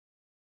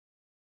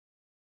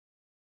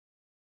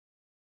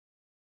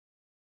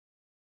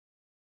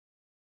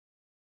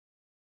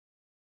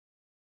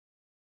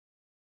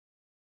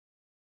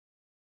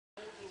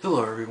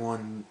Hello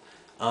everyone,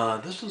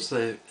 this was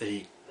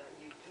a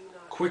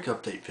quick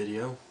update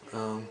video.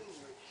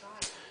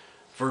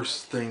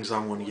 First things I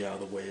want to get out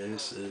of the way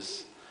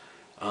is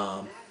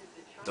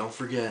don't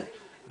forget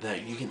that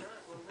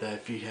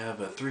if you have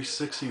a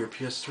 360 or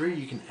PS3,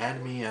 you can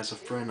add me as a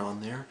friend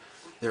on there.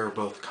 There are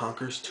both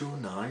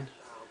Conkers209,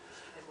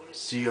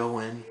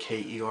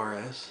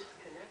 Conkers,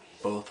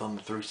 both on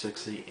the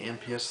 360 and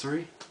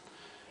PS3.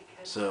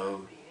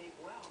 So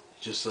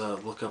just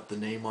look up the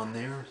name on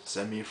there,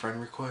 send me a friend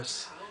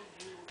request,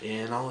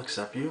 and I'll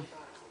accept you.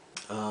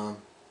 Um,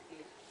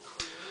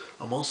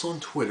 I'm also on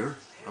Twitter.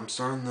 I'm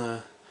starting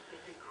to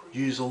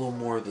use a little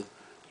more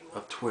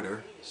of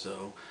Twitter,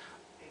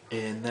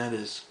 and that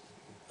is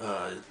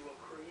uh,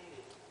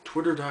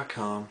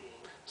 twitter.com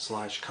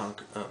slash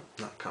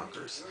not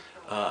conkers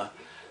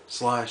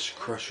slash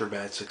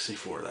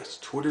crusherbad64. That's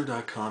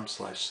twitter.com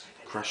slash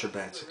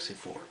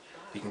crusherbad64.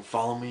 You can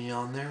follow me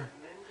on there,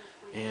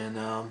 and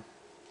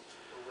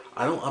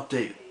I don't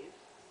update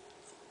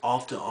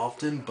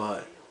often,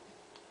 but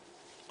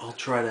I'll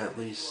try to at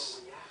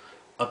least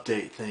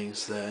update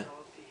things that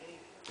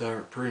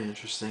are pretty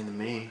interesting to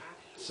me.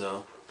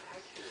 So,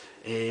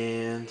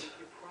 and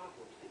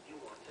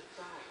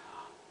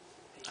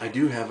I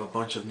do have a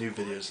bunch of new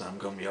videos that I'm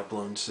going to be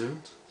uploading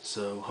soon,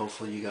 so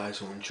hopefully you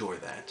guys will enjoy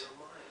that.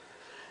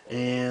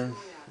 And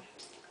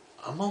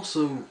I'm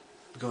also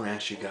going to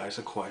ask you guys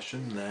a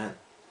question that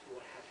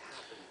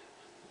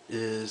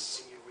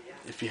is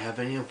if you have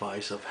any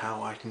advice of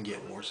how I can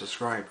get more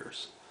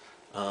subscribers.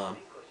 Um,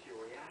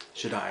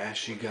 should I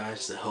ask you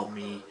guys to help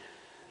me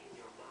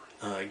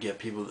get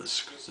people to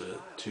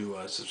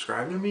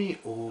subscribe to me,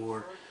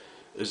 or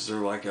is there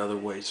like other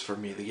ways for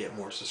me to get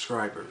more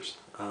subscribers?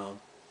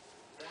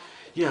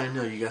 Yeah, I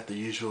know you got the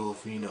usual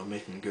of,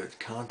 making good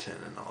content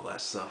and all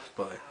that stuff,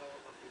 but,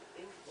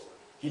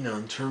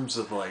 in terms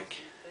of like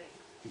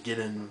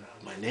getting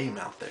my name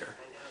out there,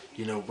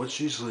 what's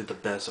usually the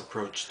best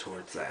approach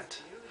towards that?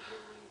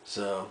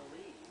 So,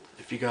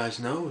 if you guys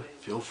know,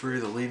 feel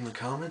free to leave in the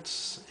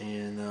comments,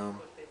 and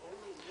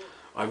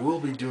I will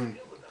be doing,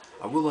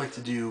 I would like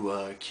to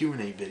do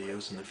Q&A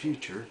videos in the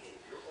future,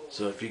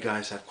 so if you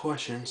guys have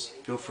questions,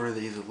 feel free to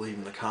either leave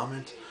in the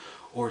comment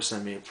or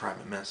send me a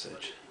private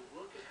message.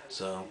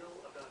 So,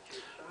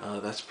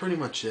 that's pretty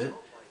much it,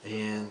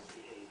 and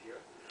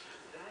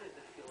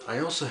I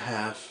also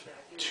have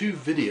 2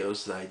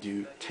 videos that I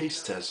do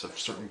taste tests of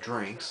certain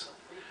drinks,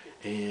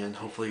 and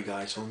hopefully you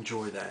guys will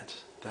enjoy that.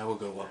 That will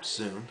go up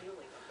soon.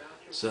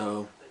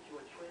 So,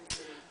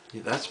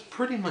 yeah, that's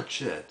pretty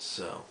much it.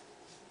 So,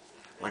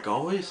 like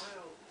always,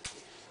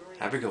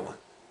 have a good one.